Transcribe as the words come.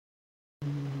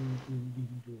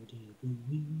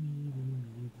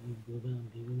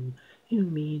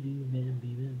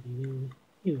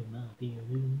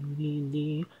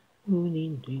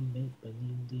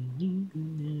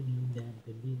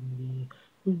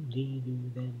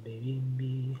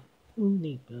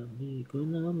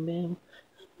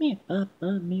Me papa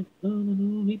me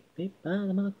boo me pepa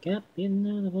ma capin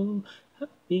the boo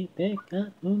happy peck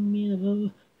up me the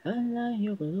boo I like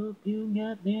you but hope you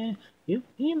got there you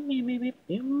hear me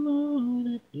you move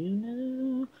that you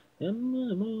know come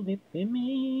on move it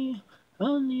me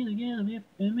only to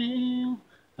get me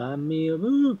I'm a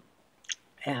boo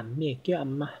I'm me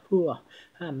gamma hua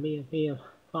I'm me feel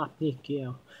what me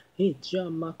kill it's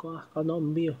your mako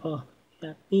on me ho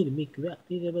happy to make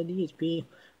happy to be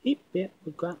he bet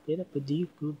we got it up a deep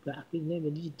group back we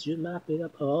never need to map it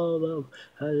up all over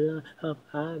a lot of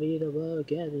happy the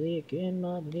work as they can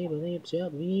not believe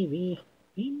self me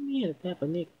me the pepper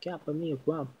nick cap of me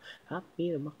wow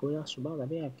happy the mako yash about the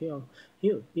bear girl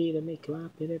you be the make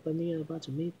happy the panel but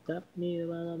to meet up me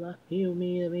the you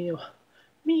me the meal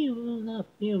me will not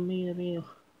feel me the meal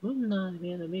would not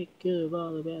be the make good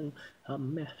all the better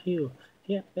I'm a you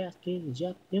here basket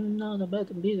jack you know the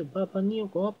better be the papa new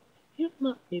go you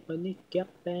must be a nick up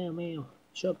bad mail.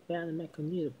 Shop bad make a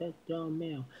need a bad your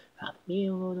mail. I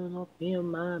feel not feel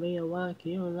my meal. Why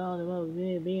kill a lot of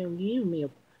me? Give me.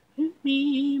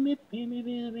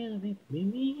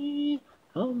 Me.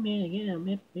 Oh man, yeah,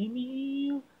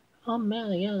 me. Oh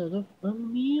man, yeah, look for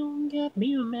me. Get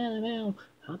me a man mail.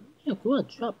 I'm a good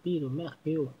drop be to make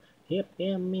you. Hip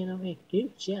me to make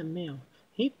you chat mail.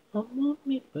 Hip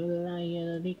me, but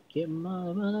I get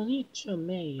my money to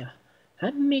me.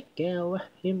 I'm Miguel,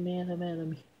 you made a man of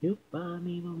me. You buy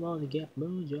me the want to get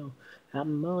mojo.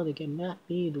 I'm more to get my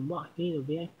feet to walk me to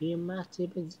be my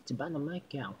tip and it's about my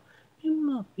cow. You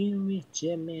must be rich,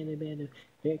 man,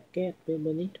 better. Get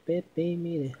people need to pay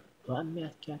me. I'm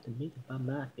not got to meet by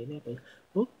my baby.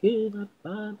 Who could I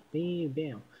buy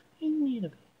baby? You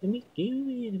need to make you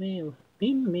need a mail.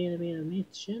 Be me a mail,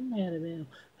 meet you, man, a mail.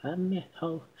 I'm at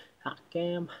home. I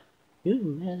can. You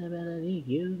made a melody,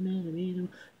 you made a melody.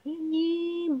 You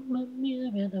made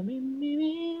a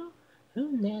melody. You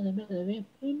made a melody.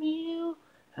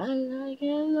 I like it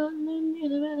a lot. You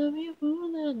made a melody.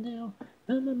 Who not now?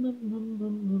 Boom, boom, boom, boom,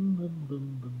 boom, boom,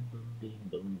 boom, boom, boom, boom,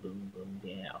 boom, boom, boom,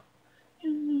 yeah.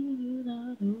 You do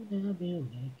that, will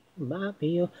make my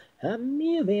feel. I'm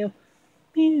me, feel.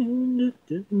 You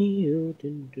do, you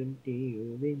do,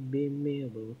 you, baby,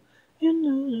 me, you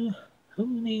know,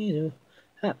 only the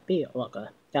happy walker,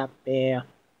 happy.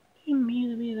 You me,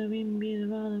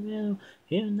 the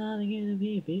you're not gonna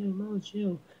be feel about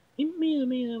you. You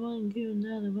me, the one, you're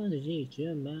not about to teach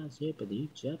your mouth, but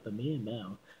each up a me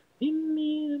about. You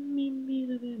me,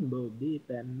 the bimbo, be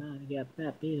bad man, get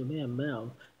happy to be a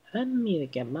mouth. And me, the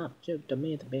get mouth, joke to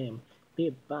me, the bam. Be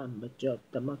a bum, but joke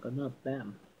the muck not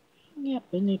bam.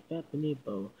 Yappity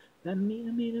bo. That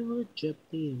me the wood chop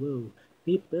the woo.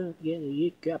 People together,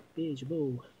 you got bitch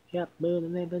boo. Yap bird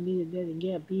and never need that and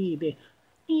get baby.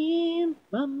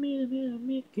 Mommy the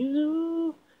make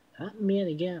you. I made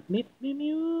a gap, me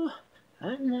mew.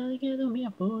 I like get a me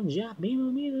a phone job, me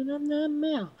the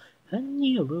mail. And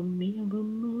you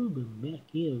boom,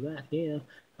 back here, right here.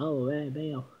 Oh, right,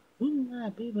 bell. Good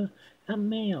night, people. I'm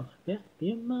mail. Back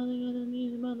your mother, gonna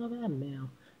need a mother, mail.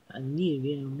 I need to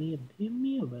get me a big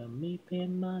meal, but me pay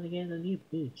money to get a little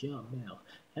bit job now.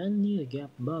 I need to get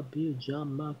my big job,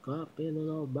 my copy, and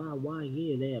all by why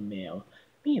you there, mail.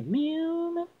 Be a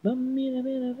meal, but me a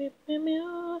bit of it, be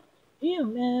meal. You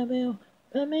may bill,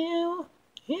 be meal.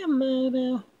 You may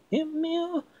bill, you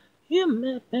meal. You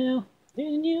may bill.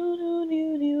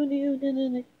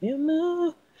 You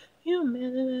move. You may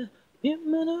bill, you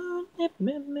may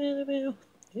do,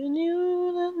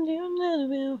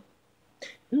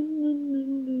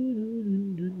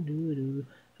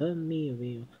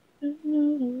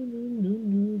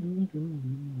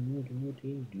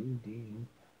 you bill.